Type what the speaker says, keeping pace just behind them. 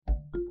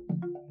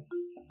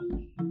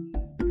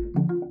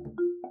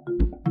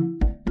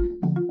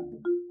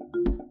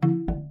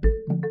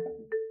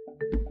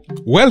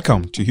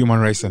Welcome to Human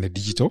Rights and the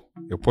Digital,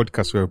 a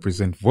podcast where we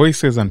present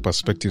voices and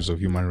perspectives of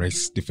human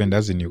rights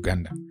defenders in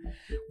Uganda.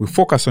 We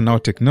focus on how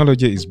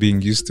technology is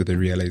being used to the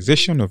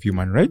realization of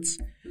human rights.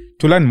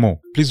 To learn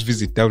more, please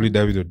visit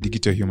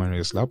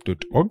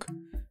www.digitalhumanrightslab.org.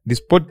 This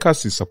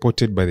podcast is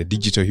supported by the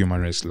Digital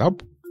Human Rights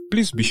Lab.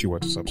 Please be sure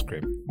to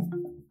subscribe.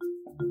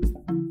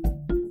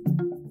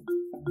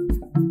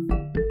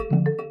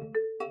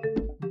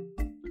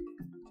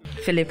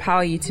 Philip, how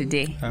are you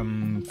today?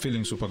 I'm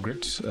feeling super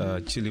great.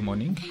 Chilly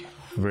morning.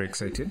 Very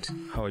excited.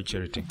 How are you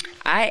charity?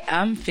 I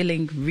am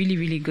feeling really,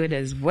 really good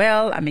as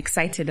well. I'm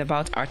excited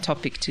about our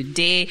topic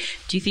today.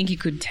 Do you think you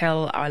could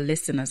tell our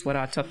listeners what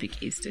our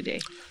topic is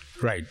today?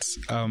 Right.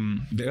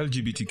 The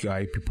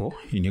LGBTQI people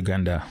in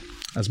Uganda,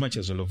 as much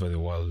as all over the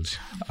world,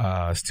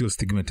 are still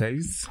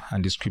stigmatized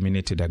and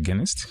discriminated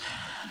against.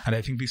 And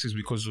I think this is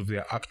because of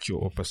their actual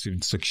or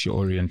perceived sexual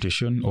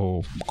orientation,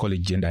 or call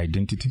it gender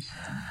identity.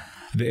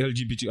 The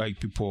LGBTI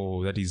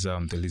people, that is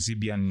the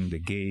lesbian, the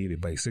gay, the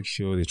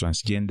bisexual, the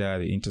transgender,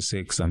 the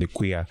intersex, and the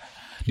queer,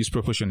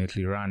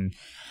 disproportionately run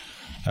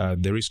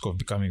the risk of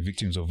becoming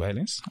victims of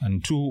violence.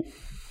 And two,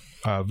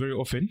 very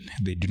often,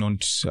 they do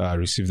not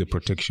receive the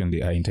protection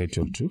they are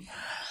entitled to.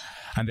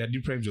 And they are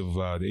deprived of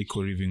the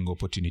equal living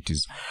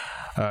opportunities.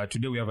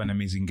 Today we have an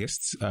amazing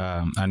guest,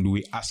 and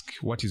we ask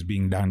what is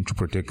being done to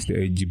protect the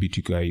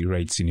LGBTQI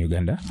rights in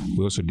Uganda.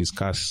 We also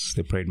discuss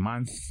the Pride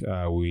Month.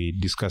 We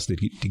discuss the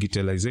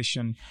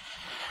digitalization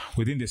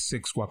within the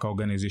sex worker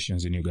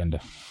organizations in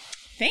Uganda.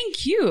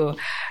 Thank you.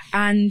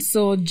 And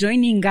so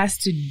joining us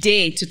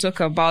today to talk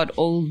about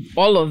all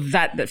of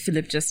that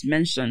Philip just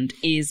mentioned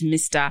is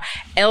Mr.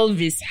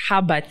 Elvis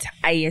Herbert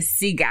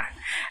Ayesiga,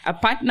 a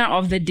partner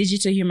of the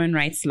Digital Human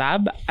Rights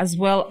Lab, as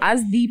well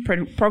as the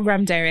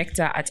program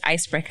director at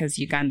Icebreakers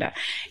Uganda.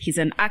 He's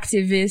an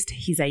activist,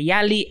 he's a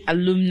YALI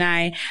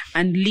alumni,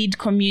 and lead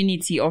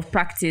community of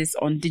practice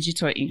on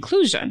digital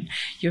inclusion.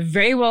 You're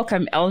very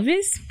welcome,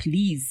 Elvis.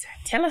 Please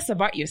tell us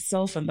about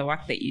yourself and the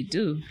work that you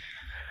do.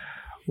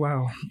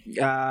 Wow.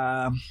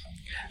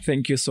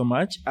 Thank you so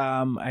much.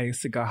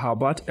 Ayesiga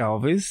Herbert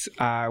Elvis.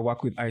 I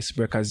work with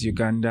Icebreakers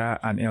Uganda,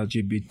 an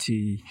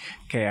LGBT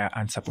care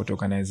and support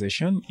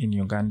organization in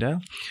Uganda.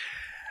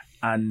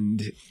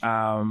 And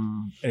a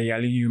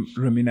YALI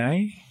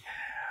alumni.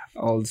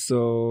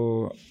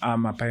 Also,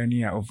 I'm a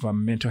pioneer of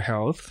mental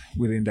health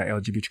within the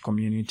LGBT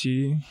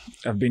community.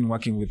 I've been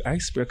working with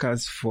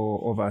Icebreakers for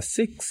over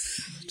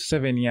 6 to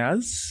 7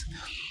 years.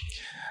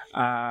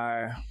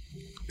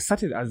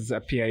 Started as a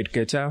peer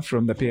educator.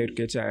 From the peer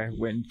educator, I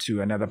went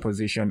to another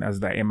position as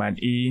the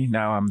M&E.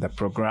 Now I'm the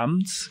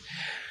programs,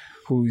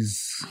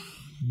 who's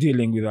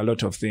dealing with a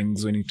lot of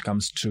things when it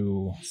comes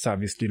to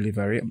service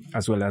delivery,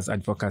 as well as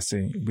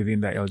advocacy within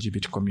the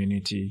LGBT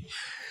community.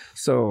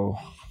 So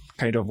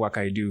kind of work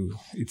I do,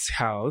 it's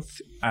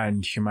health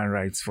and human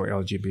rights for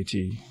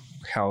LGBT.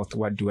 Health,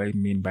 what do I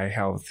mean by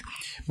health?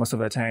 Most of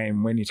the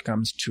time when it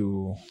comes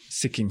to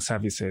seeking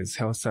services,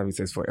 health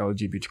services for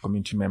LGBT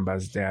community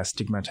members, they are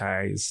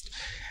stigmatized,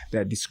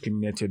 they're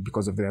discriminated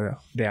because of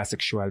their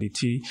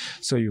sexuality.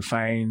 So you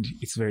find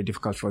it's very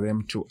difficult for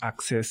them to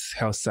access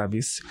health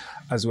service,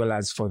 as well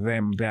as for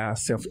them, their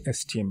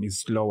self-esteem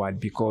is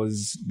lowered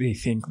because they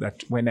think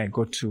that when I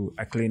go to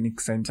a clinic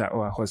center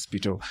or a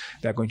hospital,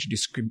 they are going to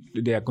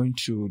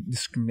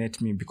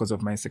discriminate me because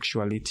of my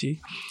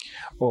sexuality.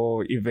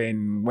 Or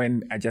even when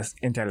I just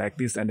enter like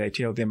this and I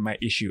tell them my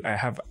issue, I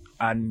have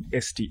an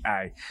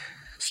STI,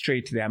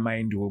 straight their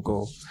mind will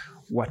go,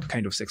 what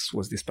kind of sex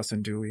was this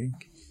person doing?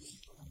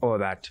 All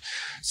that.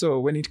 So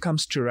when it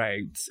comes to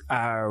rights,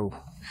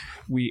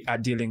 we are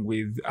dealing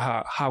with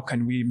how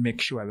can we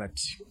make sure that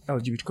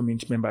LGBT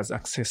community members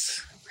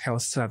access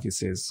health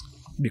services,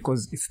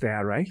 because it's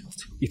their right,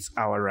 it's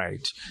our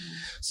right.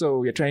 So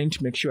we're trying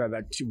to make sure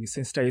that we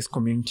sensitize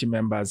community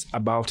members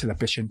about the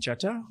Patient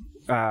Charter.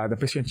 The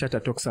Patient Charter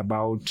talks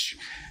about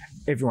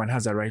everyone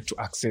has a right to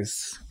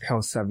access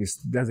health service,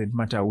 doesn't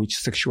matter which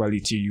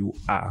sexuality you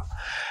are.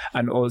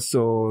 And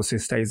also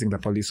sensitizing the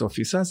police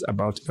officers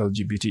about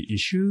LGBT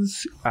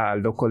issues,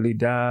 local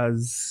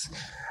leaders,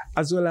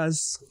 as well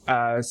as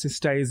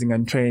sensitizing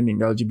and training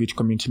LGBT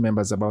community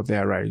members about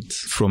their rights.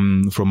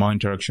 From our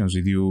interactions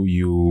with you,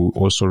 you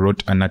also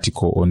wrote an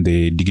article on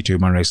the Digital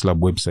Human Rights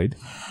Lab website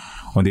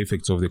on the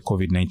effects of the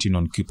COVID-19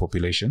 on key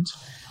populations.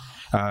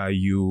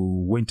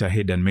 You went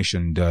ahead and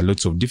mentioned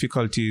lots of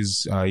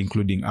difficulties,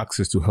 including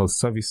access to health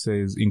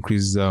services,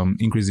 increase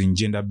in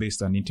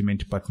gender-based and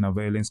intimate partner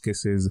violence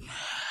cases,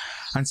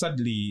 and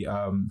sadly,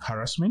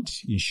 harassment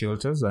in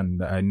shelters.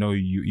 And I know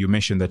you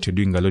mentioned that you're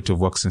doing a lot of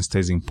work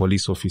sensitizing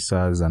police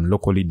officers and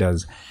local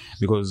leaders,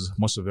 because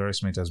most of the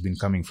harassment has been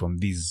coming from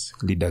these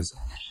leaders.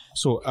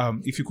 So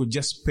if you could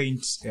just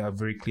paint a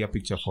very clear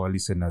picture for our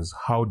listeners,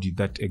 how did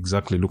that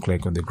exactly look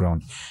like on the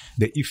ground,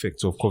 the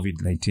effects of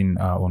COVID-19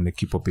 on the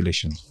key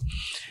populations?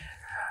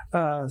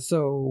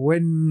 So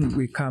when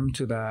we come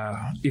to the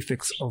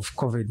effects of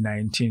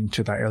COVID-19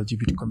 to the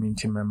LGBT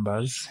community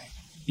members,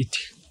 it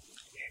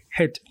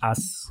hit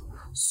us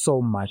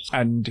so much.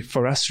 And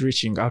for us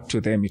reaching out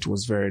to them, it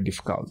was very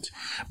difficult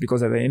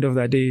because at the end of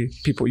the day,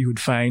 people, you would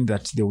find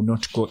that they will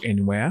not go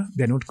anywhere.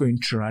 They're not going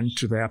to run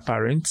to their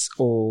parents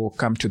or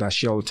come to the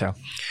shelter.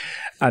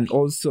 And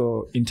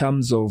also in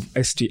terms of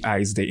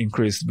STIs, they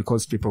increased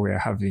because people were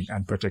having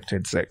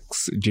unprotected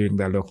sex during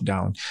the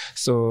lockdown.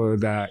 So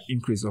the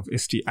increase of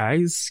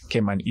STIs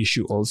came an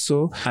issue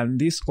also. And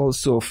this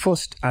also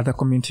forced other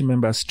community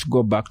members to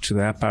go back to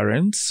their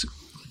parents.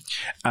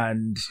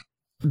 And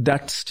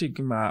that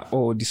stigma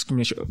or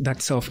discrimination,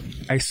 that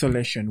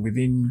self-isolation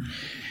within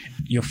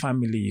your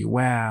family,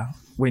 where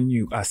when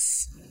you are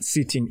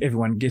sitting,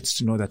 everyone gets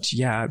to know that,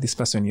 yeah, this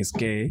person is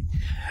gay.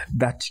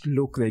 That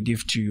look they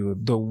give to you,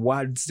 the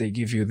words they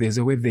give you, there's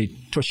a way they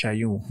torture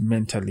you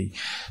mentally.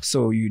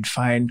 So you'd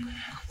find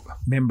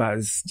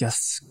members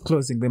just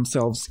closing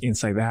themselves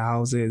inside their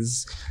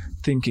houses,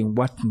 thinking,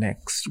 what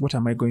next? What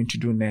am I going to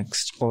do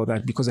next? Or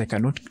that because I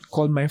cannot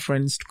call my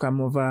friends to come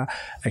over,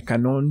 I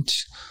cannot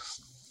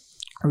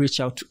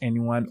reach out to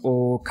anyone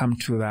or come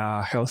to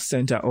the health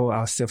center or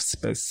our safe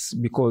space,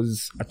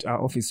 because at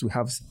our office we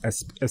have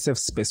a safe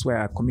space where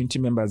our community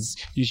members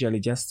usually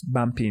just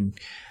bump in,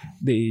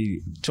 they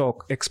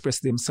talk,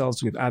 express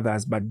themselves with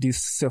others, but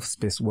this safe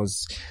space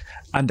was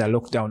under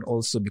lockdown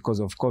also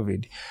because of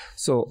COVID.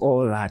 So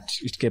all that,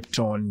 it kept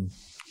on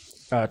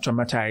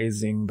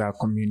traumatizing the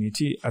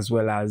community as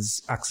well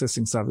as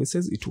accessing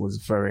services. It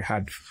was very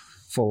hard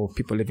for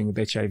people living with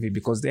HIV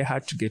because they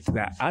had to get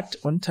their art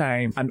on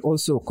time. And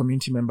also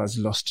community members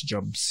lost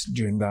jobs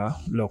during the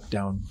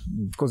lockdown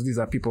because these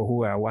are people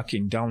who are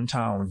working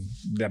downtown.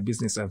 Their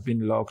business have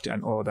been locked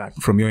and all that.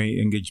 From your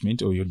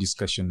engagement or your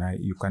discussion,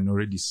 you can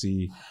already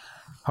see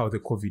how the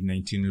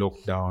COVID-19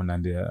 lockdown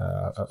and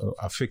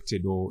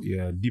affected or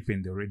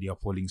deepened the already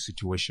appalling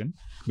situation.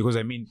 Because,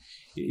 I mean,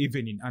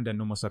 even in under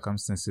normal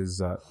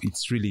circumstances,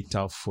 it's really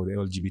tough for the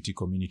LGBT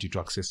community to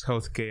access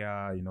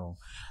healthcare,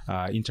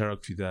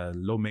 interact with the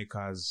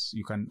lawmakers.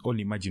 You can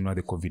only imagine what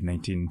the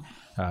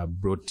COVID-19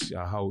 brought,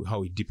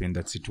 how it deepened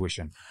that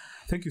situation.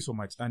 Thank you so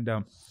much. And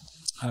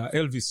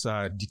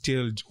Elvis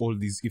detailed all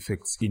these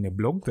effects in a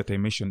blog that I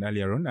mentioned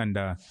earlier on,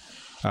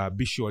 and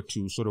be sure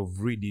to sort of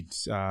read it,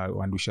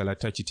 and we shall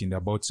attach it in the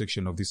about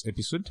section of this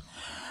episode.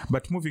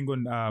 But moving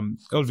on,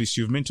 Elvis,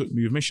 you've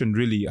mentioned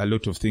really a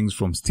lot of things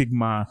from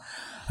stigma,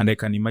 and I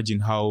can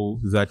imagine how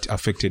that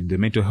affected the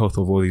mental health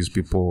of all these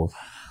people,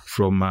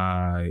 from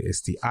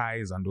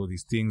STIs and all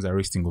these things,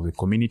 arresting of the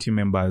community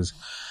members.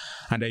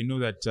 And I know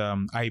that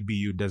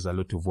IBU does a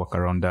lot of work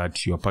around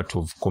that. You are part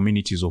of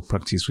communities of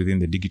practice within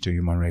the Digital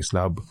Human Rights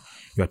Lab.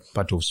 You are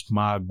part of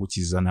SMAG, which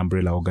is an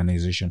umbrella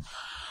organization.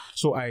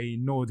 So I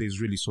know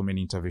there's really so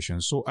many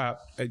interventions. So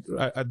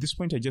at this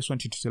point, I just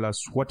want you to tell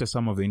us what are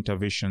some of the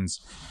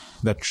interventions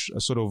that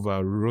sort of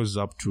rose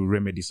up to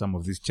remedy some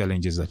of these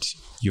challenges that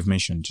you've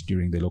mentioned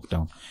during the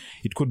lockdown.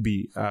 It could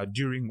be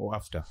during or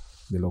after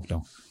the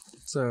lockdown.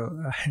 So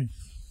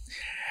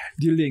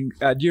during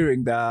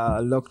the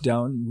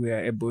lockdown, we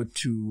are able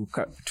to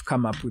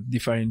come up with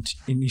different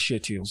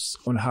initiatives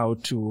on how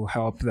to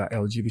help the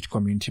LGBT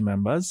community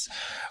members.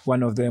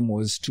 One of them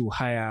was to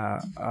hire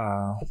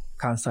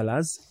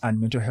counselors and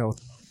mental health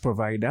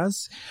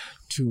providers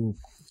to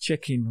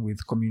check in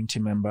with community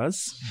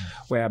members,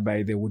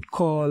 whereby they would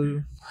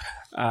call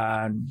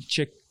and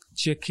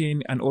check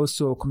in, and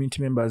also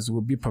community members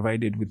will be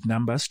provided with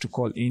numbers to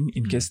call in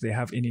case they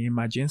have any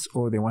emergency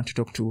or they want to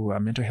talk to a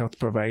mental health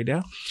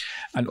provider.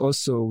 And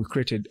also we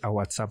created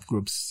our WhatsApp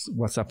groups.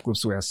 WhatsApp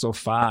groups were so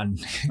fun.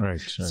 Right.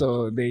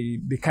 So they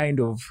kind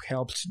of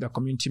helped the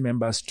community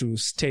members to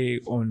stay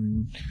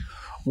on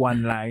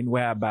one line,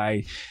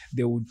 whereby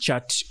they would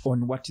chat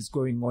on what is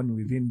going on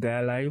within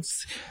their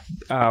lives,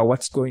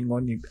 what's going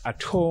on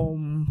at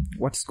home,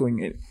 what's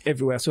going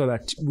everywhere, so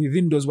that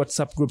within those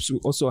WhatsApp groups, we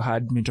also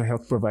had mental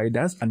health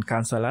providers and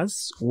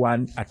counselors,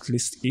 one at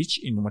least each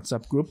in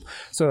WhatsApp group,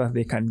 so that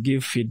they can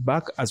give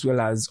feedback as well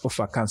as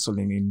offer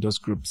counseling in those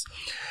groups.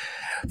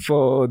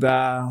 For when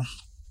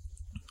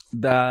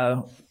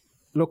the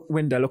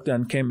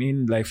lockdown came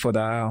in, like for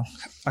the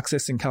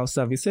accessing health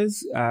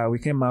services, we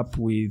came up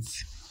with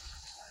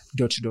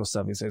door-to-door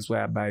services,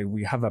 whereby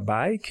we have a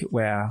bike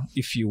where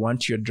if you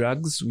want your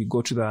drugs, we go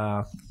to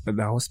the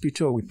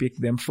hospital, we pick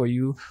them for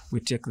you, we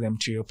take them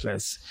to your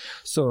place.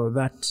 So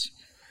that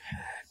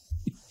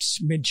it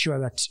made sure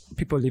that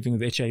people living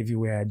with HIV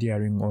were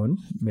adhering on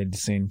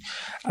medicine,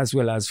 as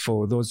well as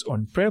for those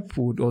on PrEP,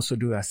 we would also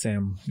do the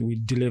same. We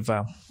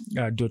deliver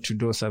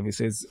door-to-door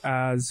services.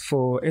 As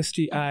for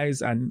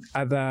STIs and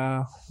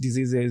other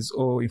diseases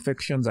or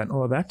infections and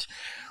all that,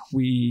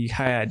 we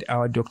hired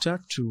our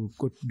doctor to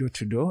go door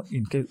to door.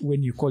 In case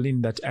when you call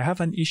in that I have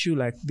an issue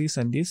like this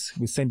and this,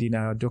 we send in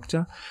our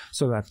doctor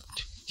so that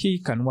he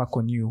can work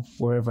on you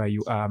wherever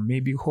you are,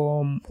 maybe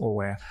home or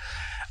where.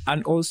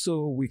 And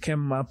also we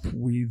came up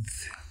with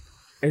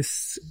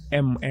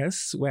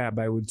SMS,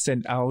 whereby we'd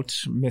send out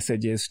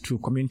messages to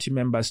community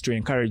members to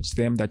encourage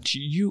them that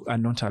you are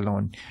not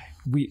alone.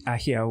 We are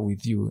here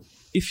with you.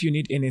 If you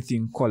need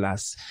anything, call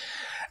us.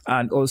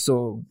 And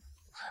also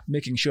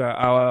making sure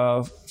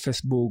our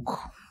Facebook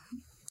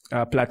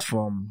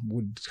platform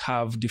would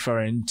have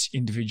different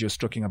individuals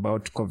talking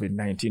about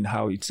COVID-19,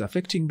 how it's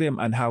affecting them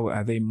and how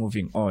are they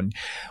moving on,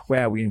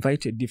 where we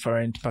invited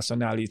different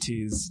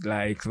personalities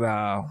like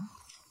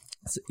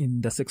in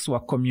the sex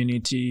work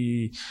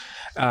community,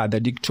 the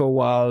digital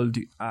world,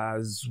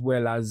 as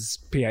well as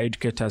peer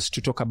educators to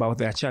talk about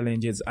their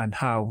challenges and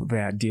how they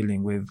are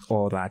dealing with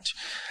all that.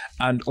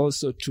 And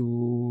also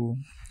to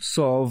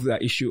solve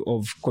the issue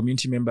of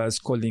community members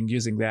calling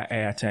using their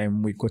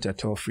airtime, we got a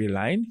toll-free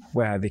line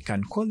where they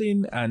can call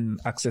in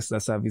and access the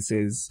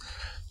services,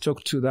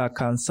 talk to the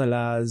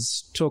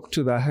counselors, talk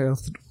to the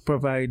health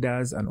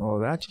providers and all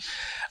that.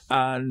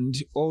 And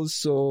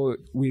also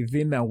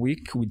within a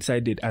week, we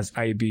decided as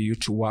IBU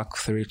to work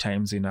 3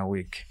 times in a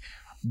week.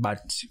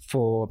 But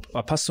for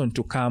a person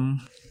to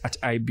come at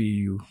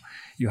IBU,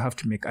 you have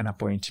to make an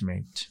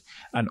appointment.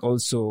 And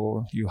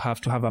also you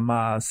have to have a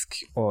mask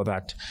or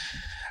that.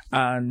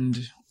 And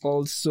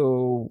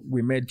also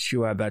we made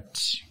sure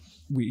that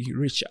we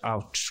reach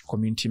out to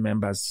community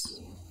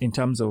members in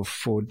terms of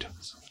food,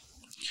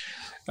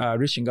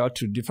 reaching out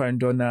to different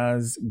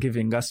donors,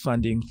 giving us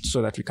funding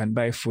so that we can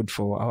buy food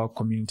for our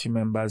community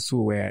members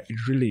who were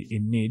really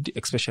in need,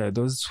 especially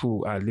those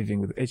who are living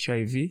with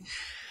HIV.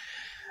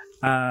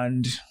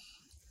 And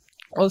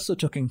also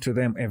talking to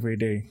them every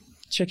day,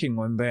 checking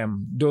on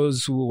them,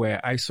 those who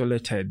were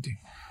isolated,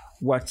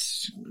 what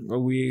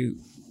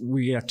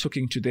we are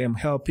talking to them,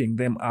 helping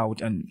them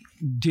out and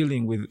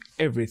dealing with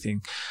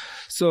everything.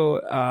 So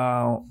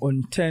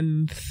on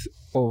 10th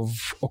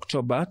of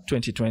October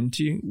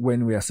 2020,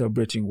 when we are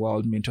celebrating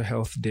World Mental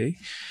Health Day,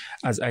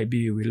 as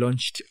IBU, we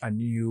launched a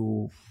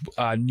new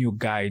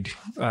guide.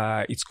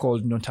 It's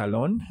called Not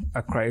Alone,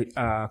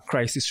 a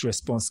crisis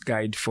response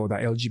guide for the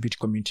LGBT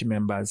community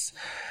members.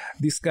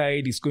 This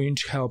guide is going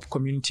to help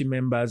community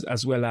members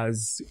as well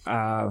as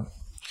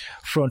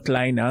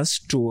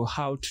frontliners to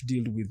how to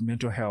deal with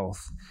mental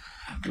health.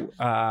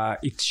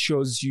 It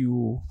shows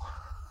you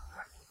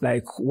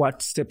like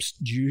what steps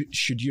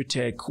should you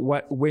take,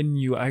 when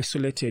you're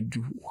isolated,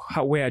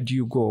 where do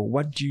you go,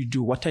 what do you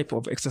do, what type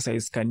of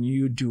exercise can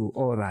you do,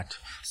 all that.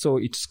 So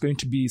it's going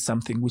to be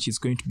something which is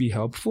going to be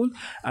helpful.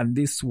 And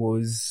this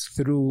was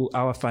through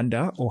our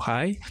funder,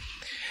 OHAI.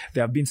 They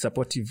have been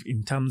supportive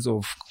in terms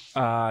of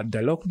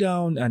the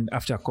lockdown and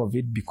after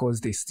COVID,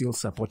 because they still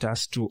support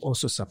us to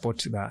also support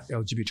the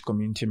LGBT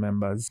community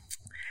members.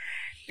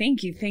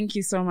 Thank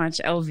you so much,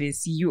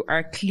 Elvis. You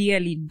are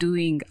clearly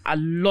doing a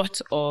lot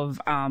of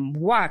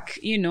work.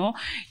 You know,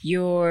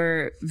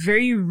 you're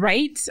very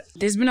right.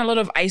 There's been a lot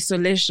of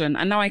isolation,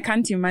 and now I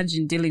can't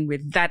imagine dealing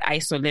with that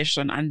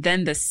isolation and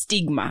then the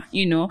stigma.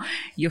 You know,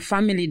 your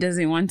family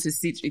doesn't want to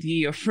sit with you,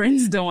 your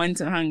friends don't want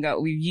to hang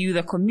out with you,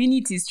 the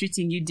community is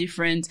treating you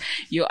different,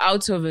 you're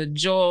out of a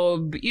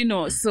job, you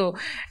know. So,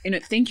 you know,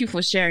 thank you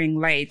for sharing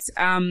light.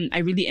 I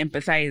really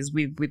empathize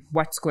with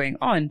what's going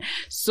on.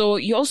 So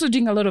you're also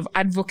doing a lot of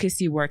advocacy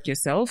work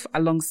yourself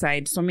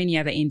alongside so many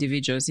other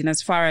individuals in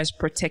as far as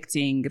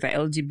protecting the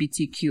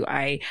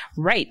LGBTQI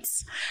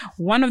rights.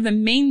 One of the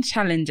main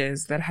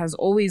challenges that has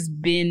always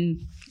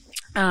been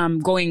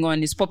going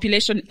on is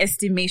population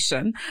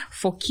estimation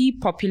for key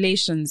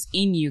populations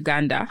in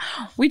Uganda,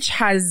 which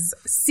has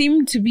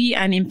seemed to be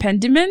an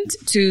impediment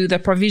to the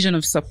provision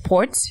of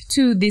support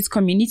to these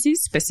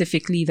communities,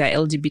 specifically the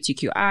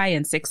LGBTQI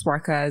and sex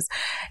workers,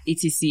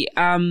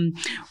 etc.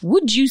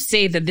 Would you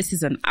say that this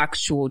is an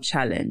actual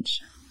challenge?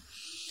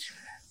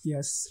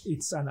 Yes,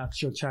 it's an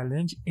actual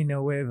challenge in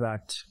a way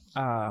that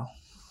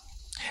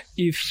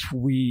if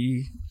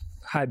we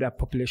had a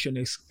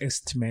population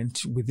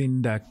estimate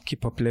within the key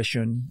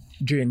population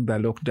during the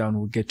lockdown,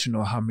 we get to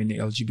know how many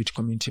LGBT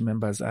community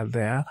members are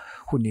there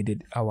who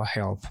needed our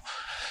help.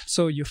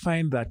 So you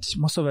find that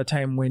most of the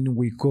time when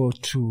we go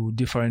to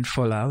different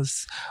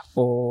forums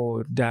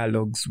or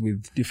dialogues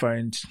with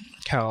different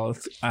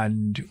health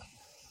and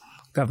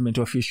government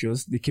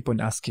officials, they keep on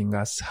asking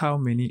us, how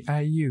many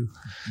are you?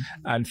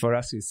 Mm-hmm. And for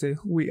us, we say,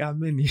 we are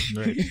many.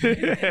 Right.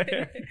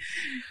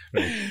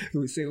 Right.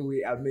 We say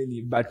we are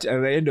many. But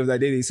at the end of the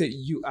day, they say,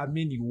 you are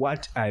many.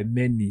 What are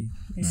many?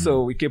 Mm-hmm.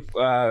 So we keep,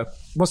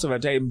 most of the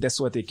time, that's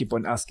what they keep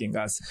on asking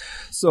us.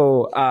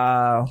 So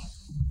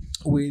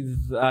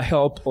with the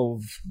help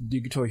of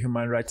Digital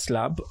Human Rights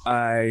Lab,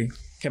 I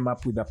came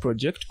up with a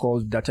project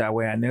called Data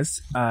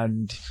Awareness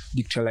and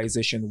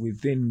Digitalization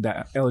within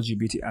the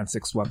LGBT and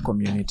sex work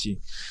community.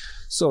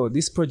 So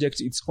this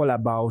project, it's all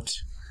about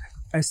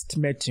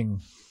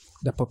estimating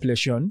the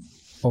population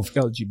of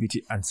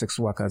LGBT and sex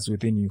workers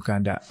within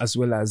Uganda, as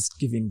well as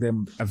giving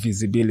them a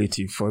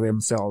visibility for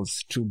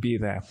themselves to be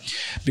there.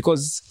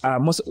 Because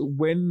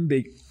when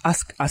they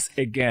ask us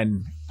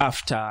again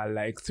after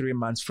like 3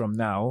 months from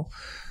now,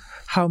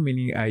 how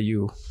many are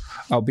you?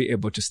 I'll be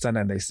able to stand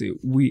and I say,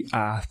 we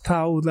are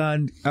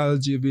 1,000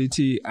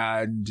 LGBT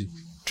and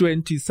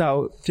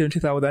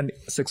 20,000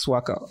 sex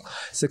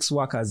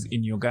workers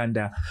in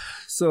Uganda.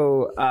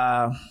 So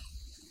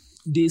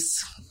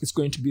this is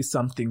going to be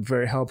something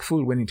very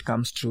helpful when it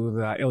comes to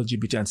the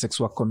LGBT and sex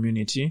work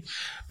community,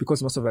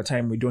 because most of the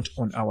time we don't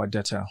own our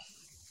data.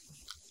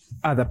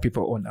 other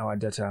people on our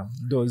data,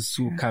 those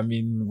who come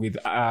in with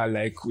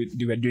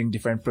they were doing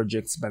different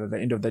projects, but at the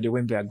end of the day,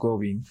 when they are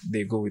going,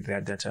 they go with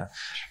their data.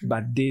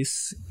 But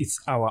this is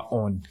our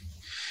own.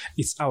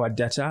 It's our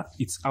data,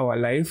 it's our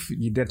life,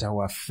 you data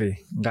our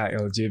faith,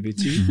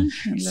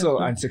 LGBT, so,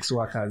 and sex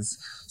workers.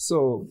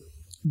 So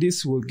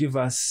this will give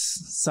us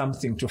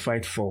something to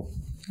fight for.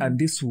 And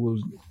this will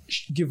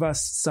give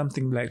us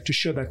something like to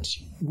show that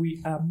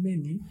we are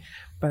many,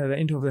 but at the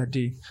end of the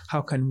day,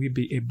 how can we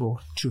be able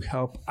to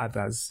help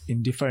others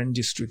in different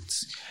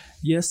districts?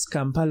 Yes,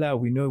 Kampala,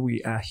 we know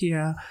we are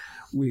here,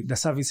 the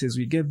services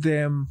we get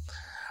them,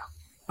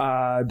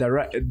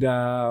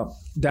 the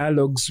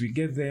dialogues we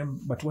get them,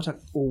 but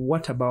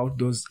what about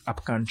those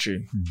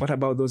upcountry? What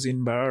about those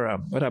in Barara?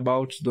 What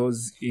about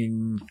those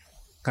in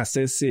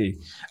Kasese?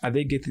 Are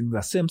they getting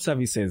the same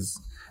services?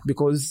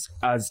 Because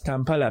as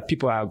Kampala,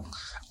 people are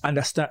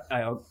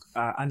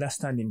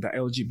understanding the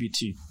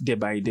LGBT day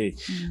by day.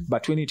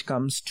 But when it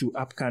comes to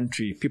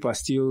upcountry, people are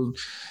still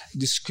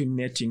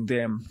discriminating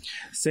them,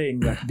 saying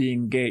that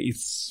being gay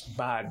is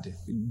bad,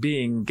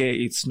 being gay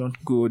it's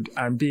not good,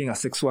 and being a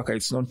sex worker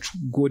it's not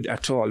good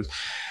at all.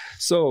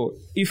 So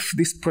if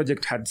this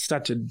project had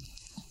started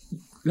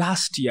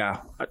last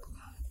year,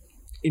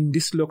 in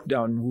this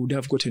lockdown, we would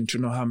have gotten to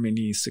know how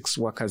many sex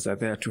workers are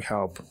there to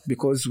help,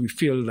 because we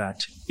feel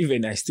that,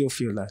 even I still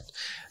feel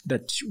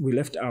that we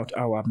left out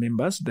our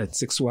members, that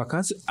sex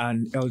workers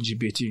and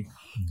LGBT,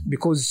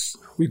 because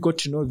we got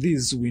to know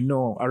these we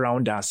know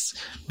around us.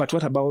 But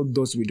what about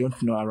those we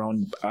don't know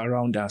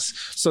around us?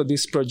 So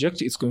this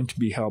project is going to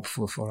be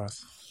helpful for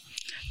us.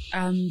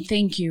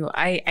 Thank you.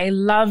 I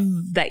love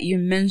that you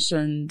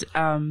mentioned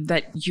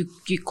that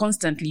you're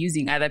constantly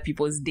using other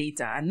people's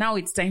data, and now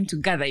it's time to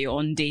gather your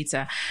own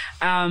data.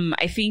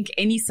 I think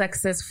any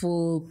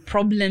successful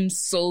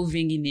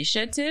problem-solving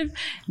initiative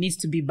needs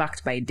to be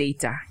backed by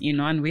data,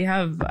 and we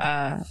have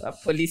a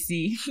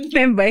policy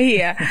member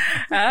here,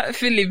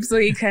 Philip, so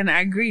he can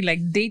agree,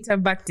 like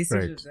data-backed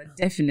decisions are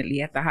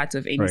definitely at the heart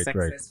of any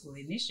successful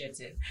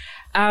initiative.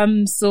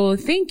 So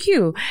thank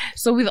you.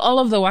 So with all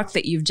of the work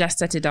that you've just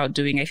started out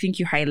doing, I think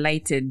you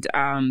highlighted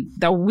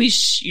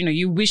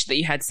you wish that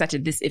you had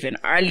started this even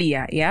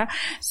earlier. Yeah.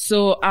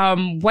 So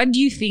what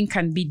do you think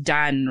can be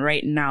done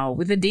right now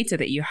with the data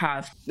that you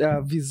have?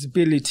 The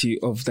visibility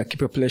of the key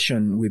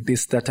population with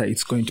this data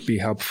is going to be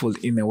helpful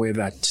in a way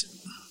that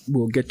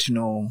we'll get to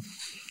know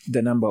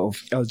the number of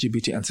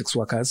LGBT and sex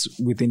workers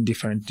within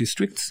different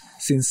districts.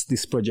 Since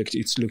this project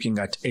is looking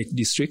at 8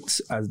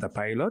 districts as the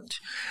pilot.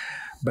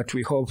 But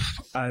we hope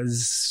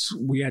as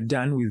we are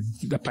done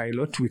with the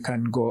pilot, we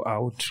can go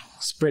out,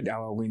 spread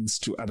our wings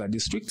to other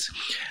districts.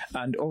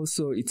 And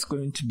also it's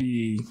going to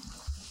be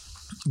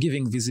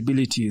giving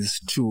visibilities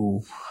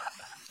to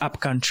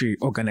upcountry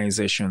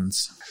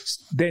organizations,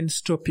 then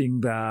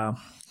stopping the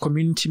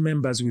community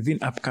members within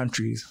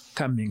upcountry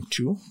coming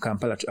to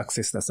Kampala to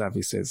access the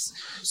services.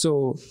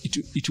 So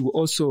it will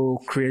also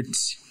create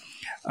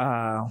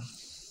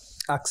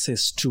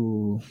access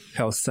to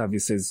health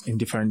services in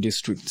different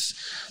districts.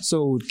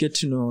 So we'll get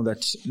to know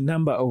that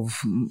number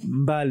of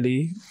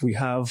Mbale, we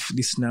have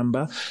this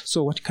number.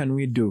 So what can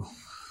we do?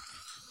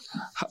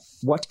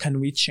 What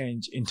can we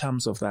change in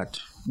terms of that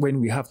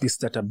when we have this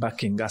data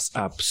backing us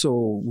up?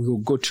 So we'll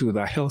go to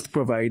the health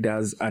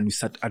providers and we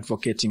start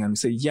advocating and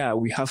say, yeah,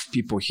 we have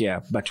people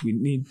here, but we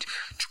need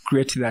to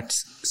create that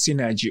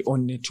synergy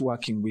on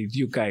networking with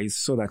you guys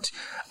so that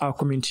our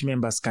community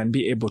members can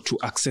be able to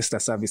access the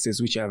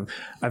services which are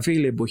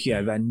available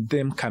here than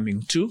them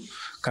coming to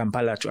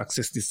Kampala to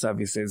access these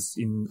services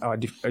in our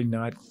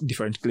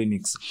different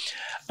clinics.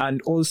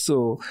 And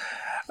also,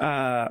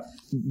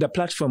 the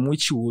platform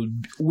which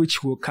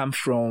will come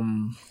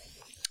from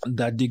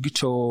the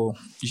digital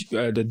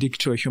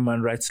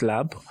human rights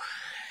lab,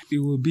 it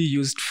will be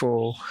used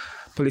for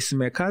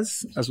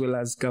policymakers as well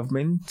as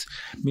government,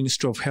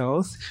 Ministry of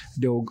Health.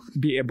 They will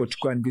be able to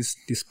go and visit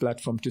this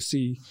platform to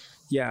see,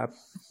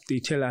 they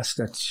tell us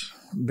that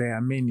there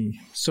are many.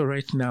 So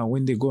right now,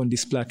 when they go on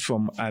this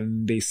platform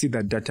and they see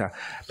that data,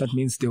 that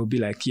means they will be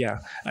like,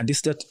 and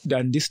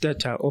this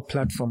data or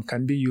platform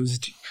can be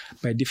used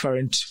by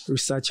different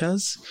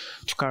researchers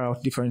to carry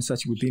out different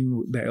research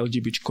within the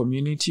LGBT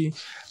community,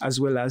 as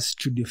well as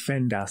to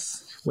defend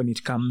us when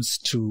it comes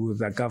to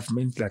the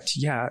government that,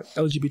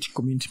 LGBT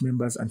community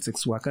members and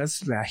sex workers,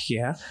 they are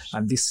here,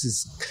 and this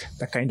is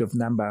the kind of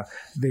number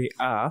they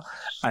are,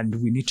 and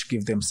we need to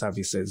give them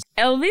services.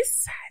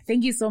 Elvis,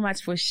 thank you so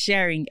much for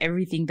sharing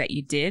everything that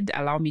you did.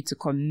 Allow me to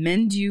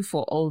commend you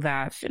for all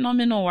the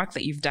phenomenal work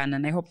that you've done,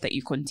 and I hope that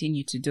you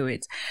continue to do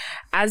it.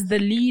 As the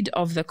lead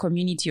of the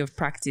community of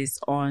practice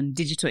on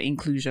digital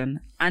inclusion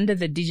under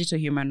the Digital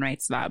Human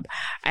Rights Lab,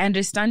 I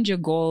understand your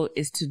goal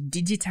is to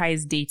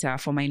digitize data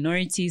for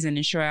minorities and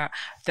ensure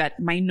that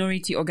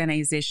minority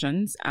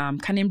organizations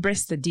can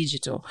embrace the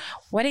digital.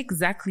 What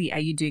exactly are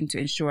you doing to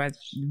ensure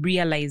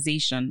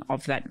realization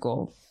of that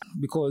goal?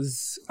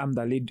 Because I'm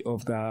the lead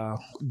of the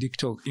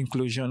digital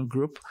inclusion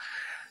group,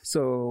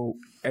 so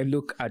I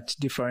look at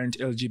different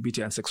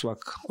LGBT and sex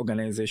work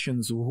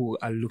organizations who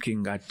are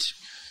looking at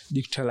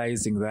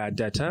digitalizing their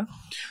data.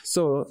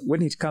 So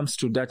when it comes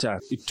to data,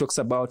 it talks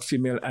about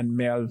female and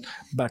male,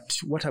 but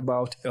what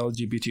about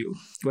LGBT?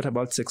 What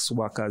about sex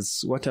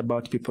workers? What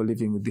about people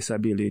living with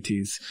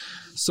disabilities?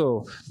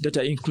 So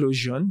data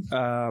inclusion,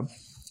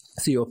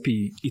 COP,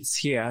 it's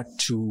here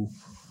to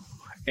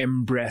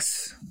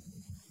embrace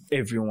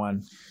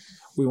everyone.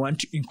 We want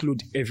to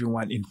include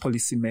everyone in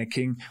policy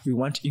making. We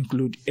want to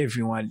include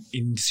everyone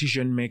in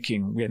decision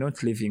making. We are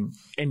not leaving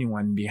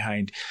anyone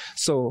behind.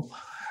 So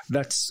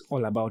that's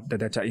all about the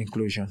data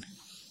inclusion.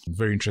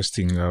 Very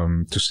interesting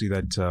to see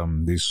that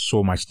there's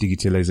so much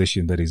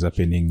digitalization that is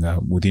happening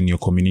within your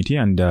community,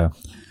 and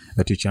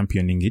that you're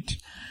championing it.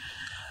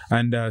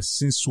 And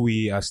since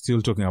we are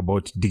still talking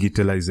about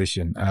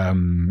digitalization,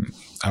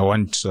 I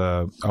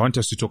want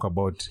us to talk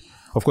about.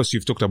 Of course,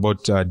 you've talked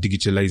about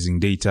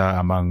digitalizing data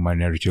among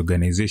minority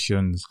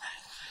organizations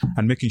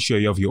and making sure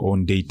you have your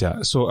own data.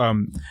 So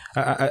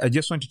I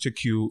just want to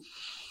take you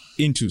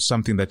into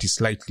something that is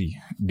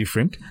slightly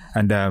different.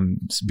 And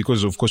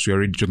because, of course, we're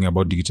already talking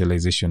about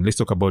digitalization, let's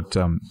talk about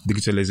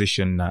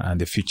digitalization and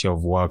the future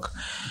of work.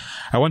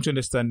 I want to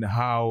understand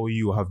how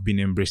you have been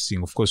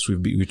embracing. Of course,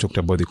 we talked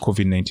about the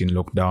COVID-19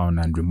 lockdown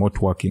and remote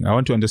working. I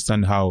want to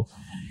understand how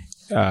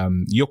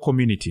your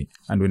community,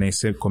 and when I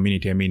say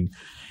community, I mean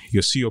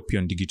your COP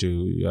on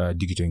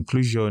digital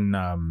inclusion,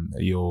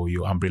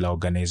 your umbrella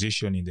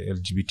organization in the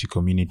LGBT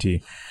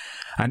community,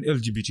 and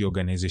LGBT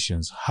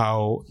organizations.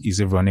 How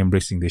is everyone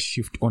embracing the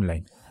shift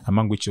online,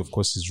 among which, of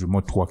course, is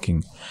remote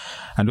working?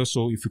 And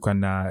also, if you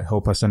can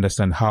help us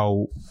understand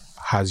how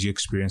has your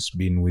experience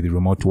been with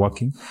remote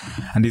working?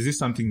 And is this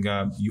something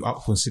you are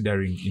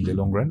considering in the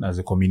long run as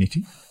a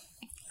community?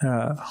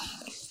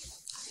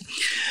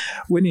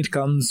 When it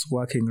comes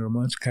working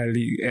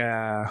remotely,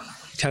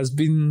 it has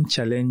been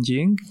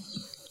challenging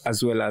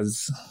as well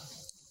as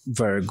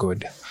very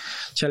good.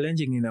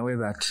 Challenging in a way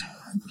that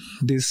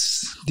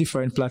these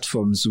different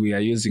platforms we are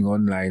using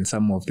online,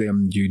 some of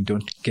them you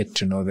don't get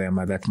to know them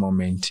at that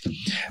moment.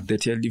 They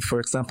tell you, for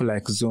example,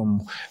 like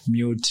Zoom,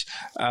 mute,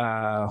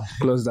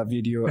 close the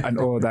video and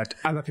all that.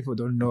 Other people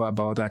don't know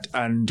about that.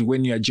 And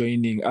when you are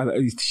joining,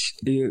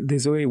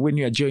 there's a way when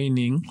you are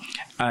joining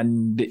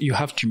and you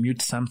have to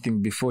mute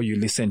something before you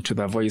listen to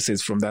the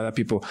voices from the other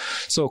people.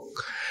 So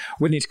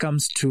when it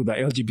comes to the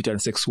LGBT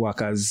and sex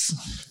workers,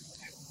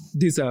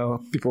 these are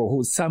people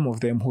who, some of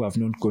them who have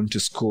not gone to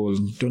school,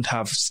 don't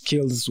have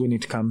skills when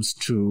it comes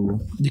to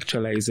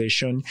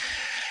digitalization.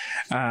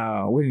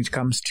 When it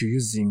comes to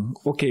using,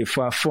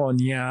 for a phone,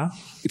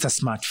 it's a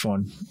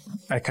smartphone.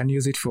 I can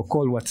use it for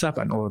call, WhatsApp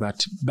and all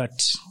that.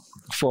 But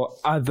for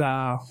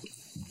other,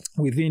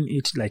 within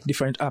it, like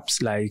different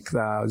apps like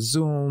the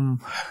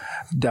Zoom,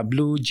 the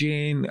Blue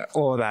Jean,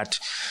 all that,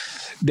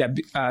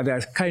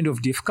 they're kind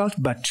of difficult,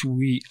 but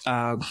we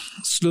are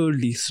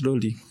slowly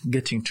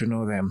getting to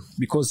know them,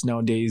 because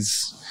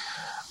nowadays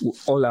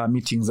all our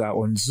meetings are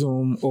on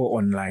Zoom or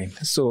online.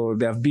 So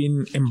they have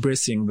been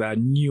embracing the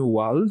new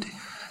world,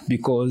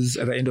 because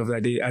at the end of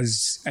the day,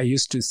 as I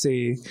used to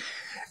say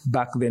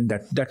back then,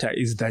 that data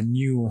is the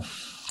new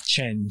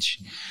change.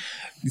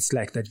 It's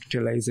like the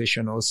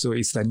digitalization also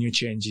is the new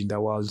change in the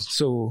world.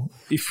 So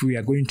if we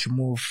are going to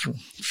move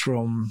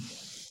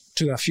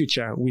to the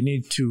future, we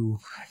need to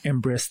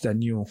embrace the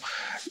new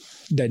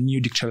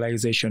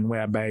digitalization,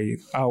 whereby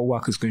our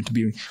work is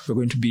we're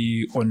going to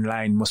be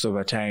online most of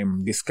the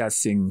time,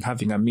 discussing,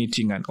 having a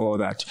meeting and all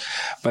that.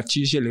 But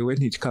usually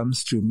when it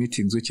comes to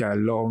meetings which are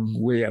long,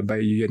 whereby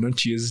you're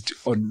not used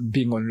on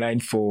being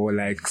online for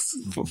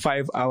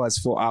 5 hours,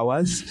 4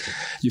 hours,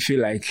 you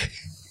feel like,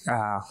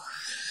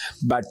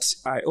 but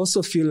I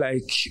also feel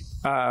like,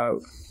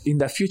 in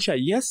the future,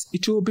 yes,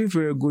 it will be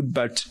very good,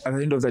 but at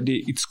the end of the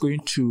day, it's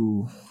going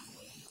to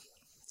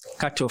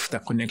cut off the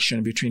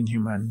connection between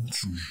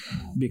humans,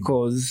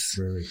 because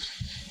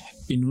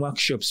in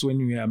workshops,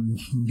 when we are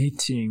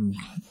meeting,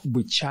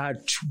 we chat,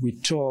 we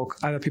talk,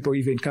 other people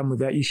even come with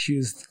their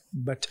issues,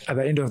 but at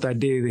the end of the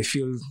day, they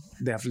feel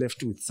they have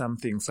left with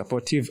something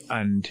supportive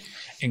and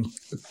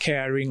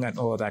caring and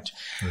all that.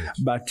 Right.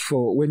 But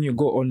for when you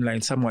go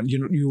online, someone,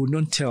 you will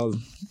not tell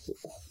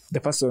the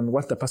person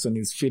what the person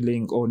is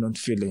feeling or not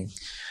feeling.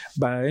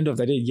 But at the end of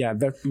the day,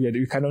 that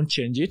we cannot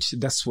change it.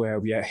 That's where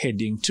we are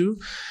heading to.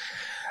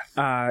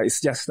 It's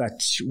just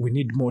that we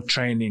need more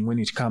training when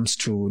it comes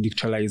to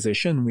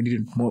digitalization. We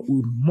need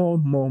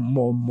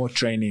more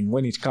training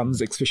when it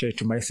comes, especially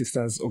to my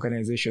sister's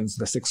organizations,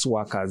 the sex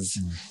workers.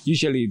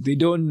 Usually they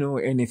don't know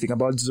anything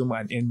about Zoom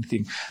and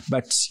anything,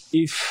 but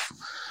if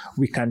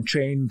we can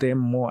train them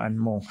more and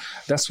more.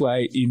 That's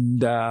why in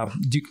the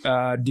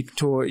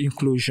Dicto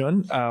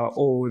Inclusion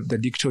or the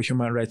Dicto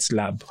Human Rights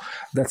Lab,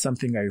 that's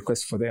something I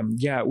request for them.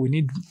 We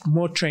need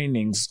more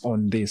trainings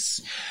on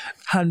this.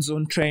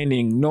 Hands-on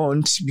training,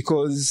 not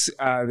because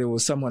there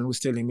was someone who was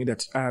telling me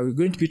that we're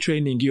going to be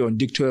training you on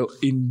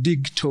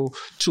Dicto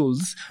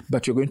tools,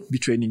 but we're going to be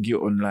training you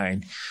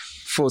online.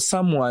 For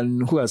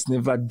someone who has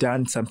never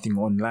done something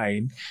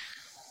online,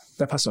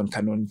 the person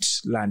cannot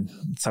learn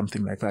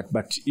something like that.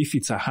 But if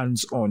it's a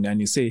hands-on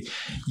and you say,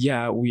 we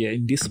are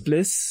in this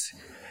place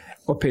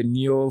open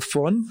your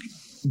phone,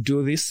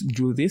 do this,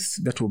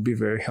 that will be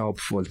very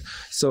helpful.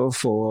 So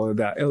for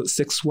the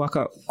sex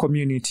worker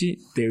community,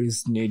 there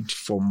is need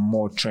for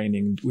more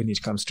training when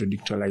it comes to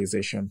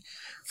digitalization.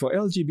 For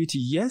LGBT,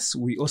 yes,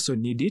 we also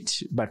need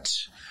it, but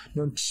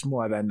not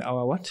more than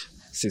our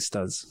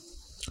sisters.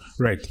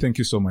 Right. Thank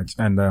you so much.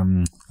 And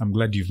I'm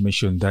glad you've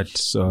mentioned that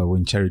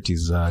when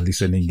charities are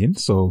listening in.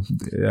 So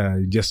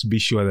just be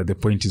sure that the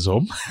point is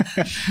home.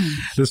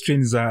 Those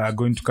trainings are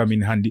going to come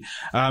in handy.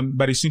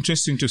 But it's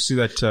interesting to see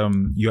that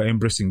you're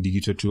embracing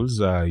digital tools.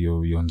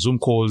 You're on Zoom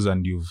calls,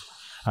 and you've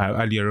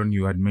earlier on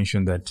you had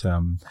mentioned that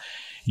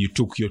you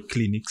took the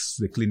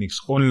clinics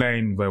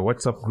online via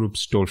WhatsApp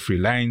groups, toll-free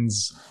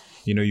lines.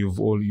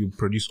 You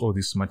produce all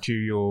this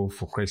material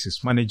for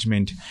crisis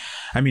management.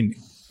 I mean,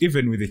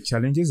 even with the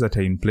challenges that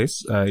are in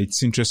place,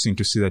 it's interesting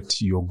to see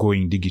that you're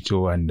going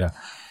digital, and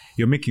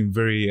you're making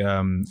very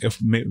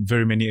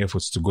many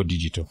efforts to go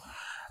digital.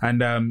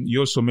 And you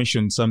also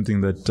mentioned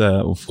something that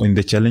in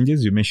the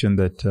challenges, you mentioned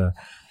that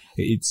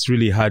it's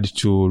really hard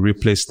to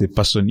replace the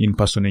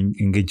in-person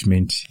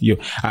engagement.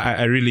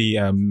 I really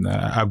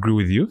agree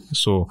with you.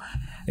 So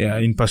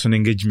in-person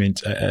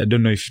engagement, I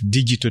don't know if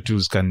digital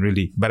tools can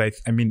really, but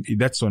I mean,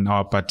 that's on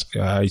our part.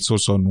 It's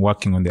also on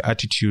working on the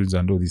attitudes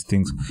and all these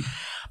things.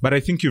 But I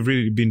think you've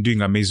really been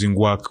doing amazing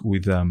work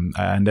with,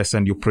 I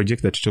understand your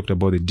project that you talked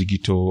about, the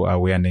digital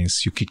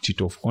awareness. You kicked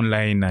it off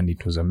online and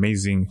it was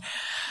amazing.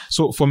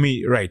 So for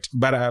me, right.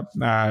 But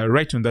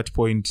right on that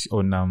point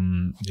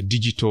on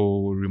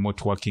digital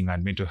remote working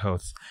and mental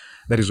health,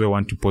 that is where I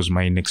want to pose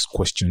my next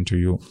question to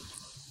you.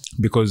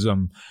 Because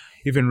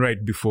even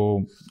right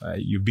before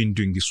you've been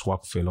doing this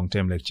work for a long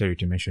time, like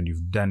Charity mentioned,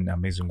 you've done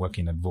amazing work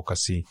in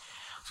advocacy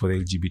for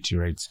the LGBT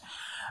rights.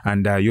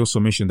 And you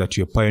also mentioned that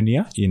you're a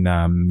pioneer in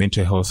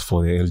mental health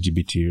for the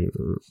LGBT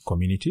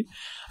community.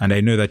 And I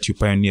know that you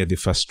pioneered the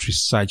first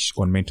research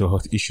on mental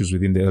health issues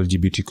within the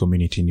LGBT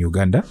community in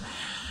Uganda.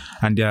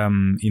 And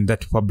in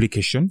that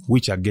publication,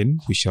 which again,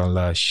 we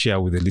shall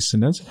share with the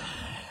listeners,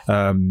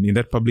 in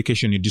that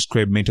publication, you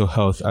describe mental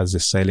health as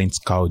a silent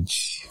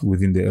scourge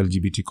within the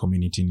LGBT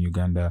community in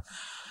Uganda.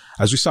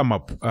 As we sum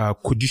up,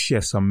 could you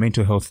share some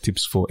mental health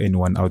tips for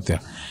anyone out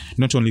there?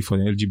 Not only for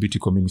the LGBT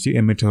community,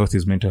 and mental health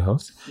is mental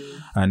health,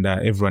 and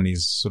everyone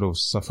is sort of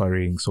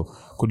suffering. So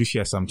could you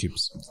share some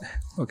tips?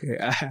 Okay.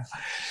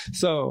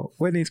 So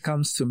when it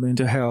comes to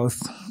mental health,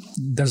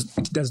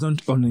 it does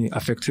not only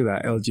affect the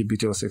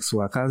LGBT or sex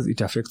workers, it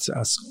affects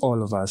us,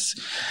 all of us.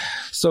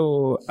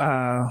 So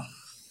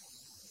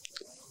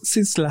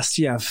since last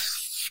year,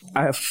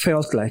 I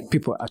felt like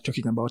people are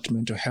talking about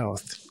mental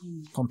health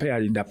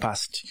compared in the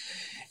past.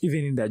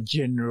 Even in the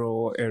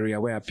general area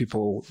where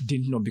people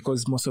didn't know,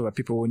 because most of the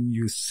people, when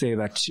you say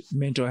that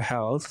mental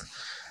health,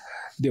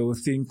 they will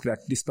think that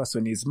this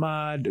person is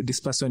mad, this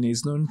person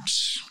is not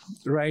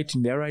right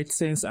in their right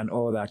sense and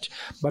all that.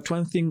 But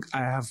one thing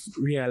I have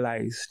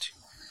realized,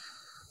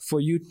 for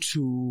you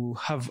to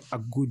have a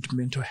good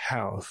mental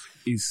health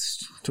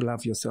is to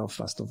love yourself,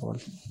 first of all,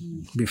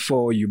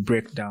 before you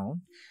break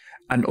down.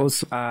 And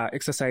also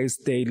exercise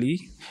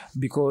daily,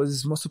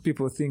 because most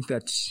people think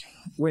that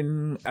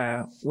when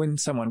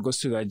someone goes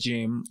to the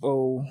gym,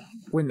 or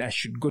when I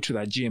should go to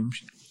the gym,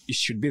 it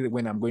should be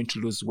when I'm going to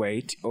lose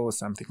weight or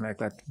something like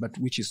that, but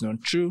which is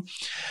not true.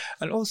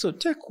 And also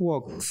take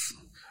walks,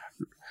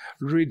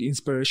 read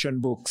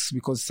inspiration books,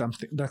 because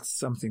that's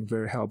something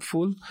very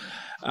helpful.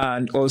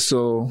 And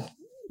also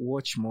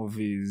watch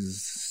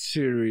movies,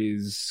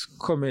 series,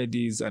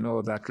 comedies, and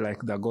all that, like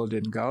the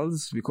Golden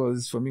Girls.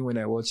 Because for me, when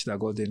I watch the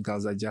Golden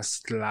Girls, I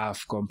just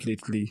laugh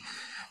completely.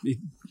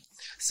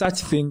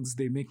 Such things,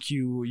 they make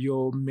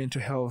your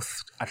mental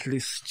health at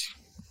least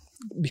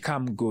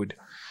become good.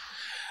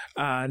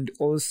 And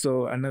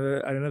also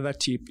another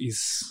tip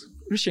is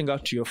reaching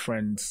out to your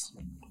friends,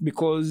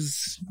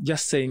 because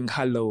just saying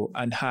hello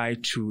and hi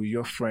to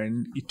your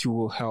friend, it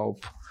will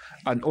help.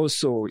 And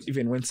also,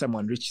 even when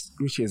someone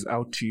reaches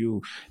out to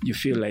you, you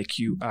feel like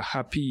you are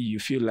happy, you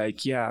feel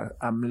like, yeah,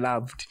 I'm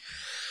loved.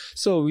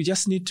 So we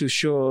just need to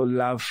show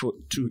love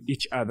to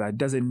each other. It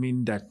doesn't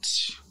mean that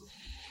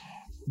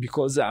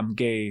because I'm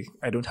gay,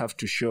 I don't have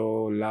to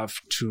show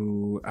love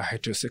to a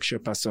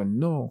heterosexual person.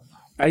 No.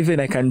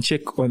 Even I can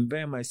check on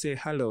them. I say,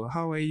 hello,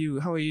 how are you?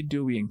 How are you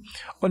doing?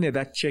 Only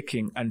that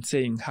checking and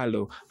saying,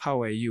 hello,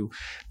 how are you?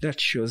 That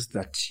shows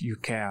that you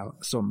care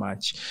so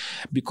much.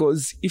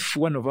 Because if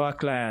one of our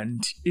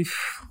clients, if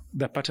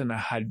the partner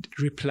had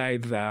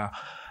replied the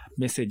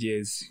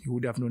messages, he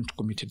would have not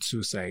committed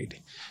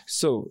suicide.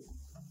 So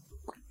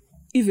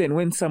even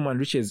when someone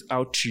reaches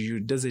out to you,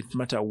 doesn't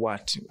matter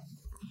what,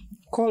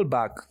 call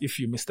back if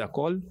you missed a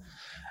call.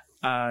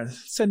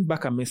 Send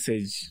back a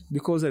message,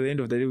 because at the end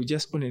of the day, we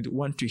just only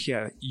want to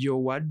hear your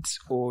words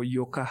or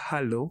your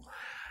hello.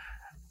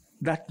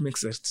 That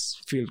makes us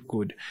feel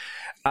good.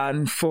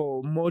 And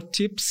for more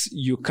tips,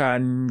 you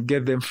can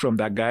get them from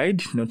the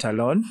guide, Not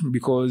Alone,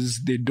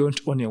 because they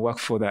don't only work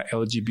for the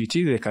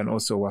LGBT, they can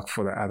also work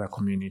for the other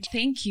community.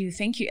 Thank you,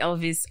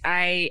 Elvis.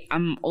 I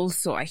am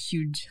also a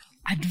huge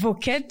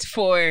advocate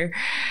for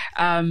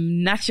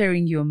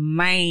nurturing your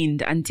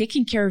mind and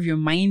taking care of your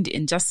mind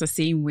in just the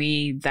same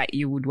way that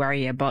you would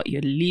worry about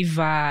your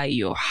liver,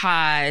 your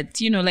heart.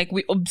 Like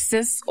we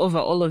obsess over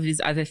all of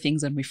these other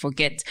things and we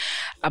forget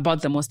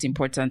about the most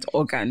important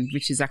organ,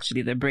 which is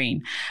actually the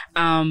brain.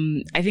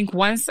 I think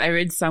once I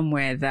read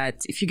somewhere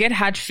that if you get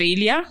heart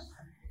failure,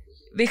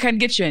 they can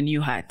get you a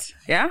new heart.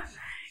 Yeah.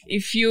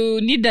 If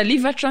you need a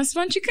liver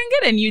transplant, you can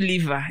get a new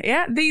liver.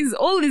 Yeah. There's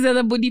all these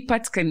other body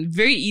parts can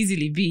very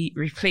easily be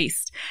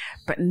replaced,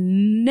 but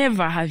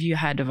never have you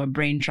heard of a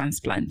brain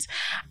transplant.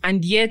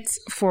 And yet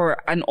for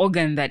an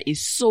organ that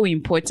is so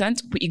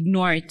important, we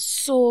ignore it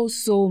so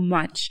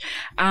much.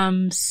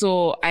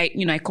 So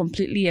I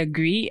completely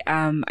agree.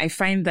 I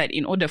find that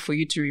in order for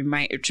you to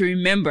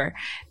remember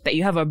that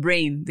you have a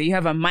brain, that you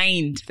have a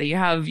mind, that you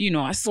have,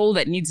 a soul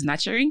that needs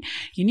nurturing,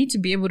 you need to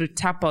be able to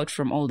tap out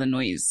from all the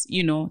noise,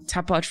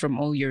 tap out from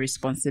all your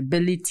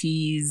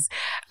responsibilities,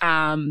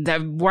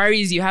 the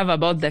worries you have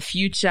about the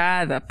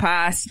future, the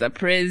past, the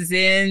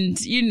present,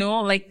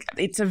 like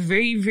it's a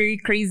very, very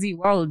crazy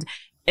world.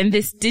 In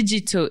this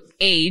digital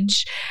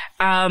age,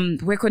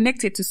 we're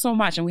connected to so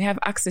much and we have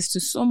access to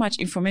so much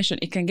information.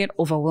 It can get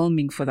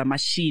overwhelming for the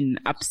machine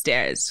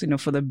upstairs,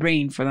 for the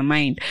brain, for the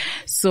mind.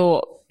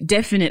 So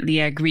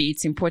definitely agree.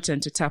 It's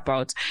important to tap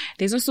out.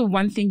 There's also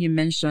one thing you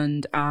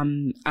mentioned,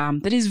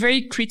 that is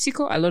very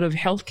critical. A lot of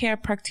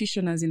healthcare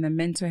practitioners in the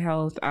mental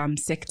health,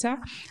 sector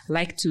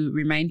like to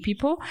remind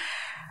people,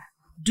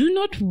 do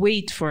not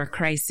wait for a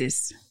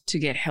crisis to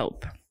get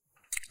help.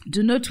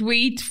 Do not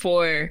wait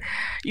for,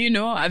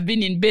 I've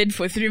been in bed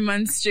for 3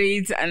 months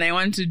straight and I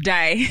want to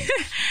die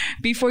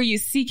before you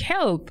seek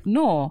help.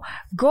 No,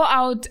 go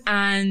out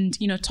and,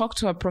 talk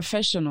to a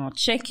professional,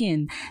 check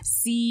in,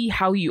 see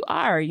how you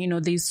are.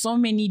 There's so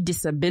many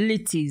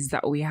disabilities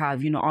that we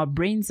have. Our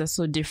brains are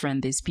so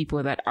different. There's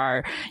people that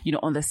are,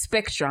 on the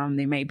spectrum.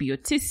 They might be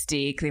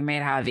autistic. They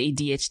might have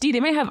ADHD.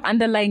 They might have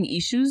underlying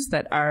issues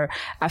that are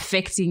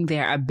affecting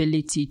their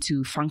ability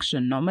to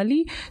function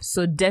normally.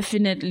 So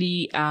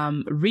definitely,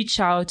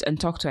 reach out and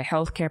talk to a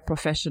healthcare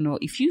professional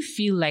if you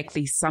feel like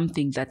there's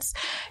something that's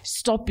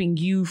stopping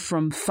you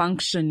from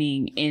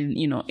functioning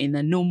in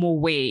a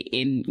normal way,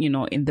 in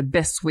the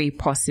best way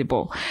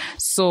possible.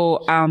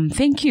 So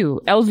thank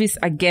you, Elvis.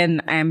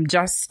 Again, I'm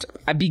just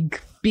a big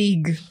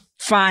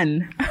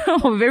fan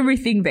of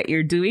everything that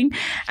you're doing.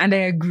 And I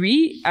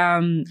agree,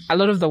 a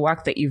lot of the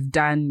work that you've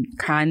done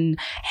can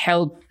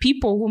help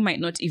people who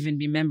might not even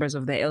be members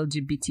of the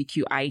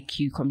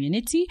LGBTQIQ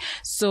community.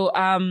 So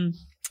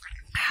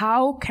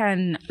how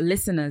can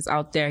listeners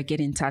out there get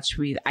in touch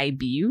with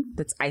IBU,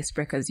 that's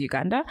Icebreakers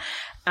Uganda?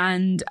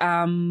 And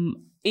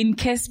in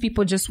case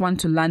people just want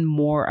to learn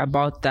more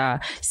about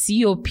the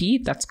COP,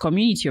 that's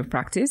Community of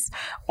Practice,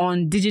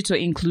 on digital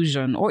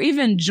inclusion, or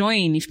even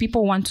join if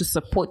people want to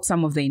support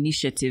some of the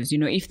initiatives,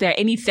 if there are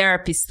any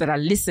therapists that are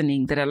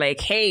listening that are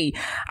like, hey,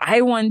 I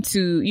want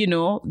to,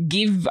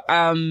 give,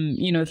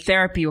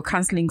 therapy or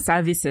counseling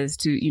services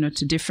to,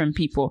 to different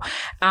people.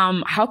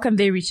 How can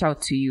they reach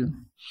out to you?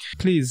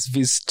 Please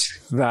visit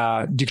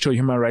the Digital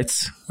Human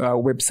Rights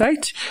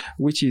website,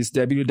 which is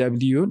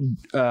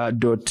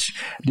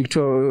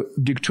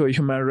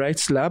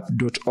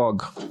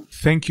www.digitalhumanrightslab.org.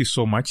 Thank you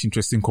so much.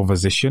 Interesting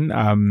conversation.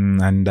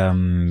 And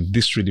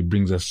this really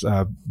brings us,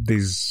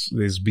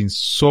 there's been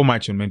so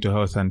much on mental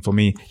health. And for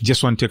me,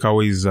 just one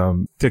takeaway is,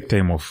 take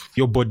time off.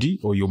 Your body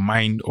or your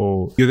mind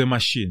or you're the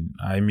machine.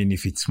 I mean,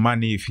 if it's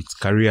money, if it's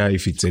career,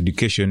 if it's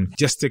education,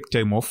 just take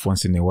time off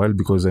once in a while,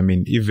 because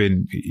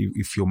even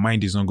if your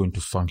mind is not going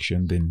to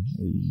function, then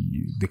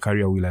the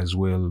career will as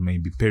well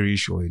maybe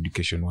perish or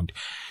education won't.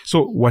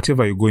 So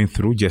whatever you're going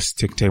through, just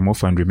take time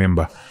off and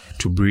remember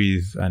to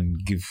breathe and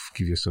give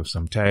yourself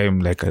some time.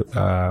 Like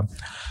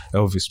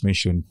Elvis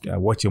mentioned,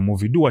 watch a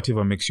movie, do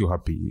whatever makes you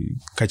happy.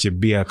 Catch a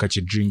beer, catch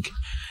a drink,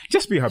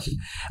 just be happy.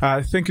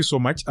 Thank you so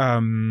much.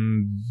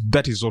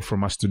 That is all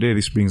from us today.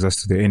 This brings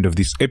us to the end of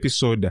this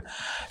episode.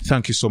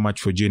 Thank you so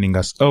much for joining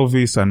us,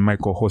 Elvis and my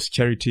co-host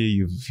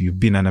Charity. You've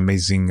been an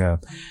amazing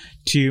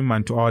team.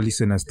 And to our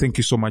listeners, thank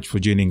you so much for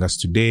joining us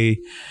today.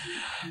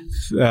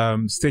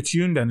 Stay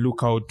tuned and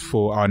look out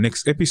for our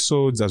next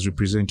episodes as we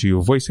present to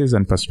you voices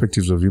and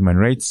perspectives of human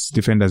rights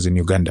defenders in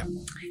Uganda.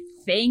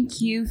 Thank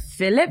you,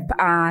 Philip.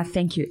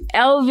 Thank you,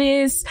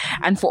 Elvis.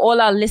 And for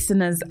all our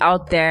listeners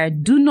out there,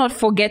 do not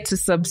forget to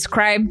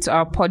subscribe to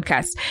our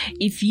podcast.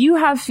 If you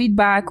have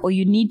feedback or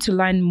you need to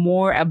learn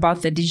more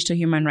about the Digital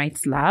Human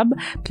Rights Lab,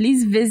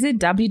 please visit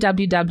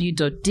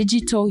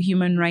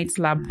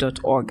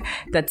www.digitalhumanrightslab.org.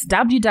 That's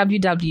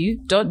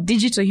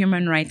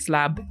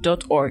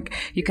www.digitalhumanrightslab.org.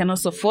 You can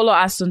also follow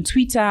us on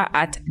Twitter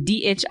at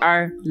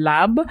DHR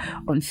Lab,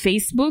 on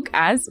Facebook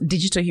as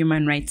Digital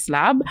Human Rights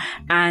Lab.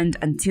 And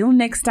until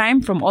next time,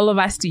 from all of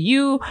us to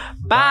you,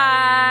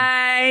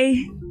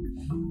 bye.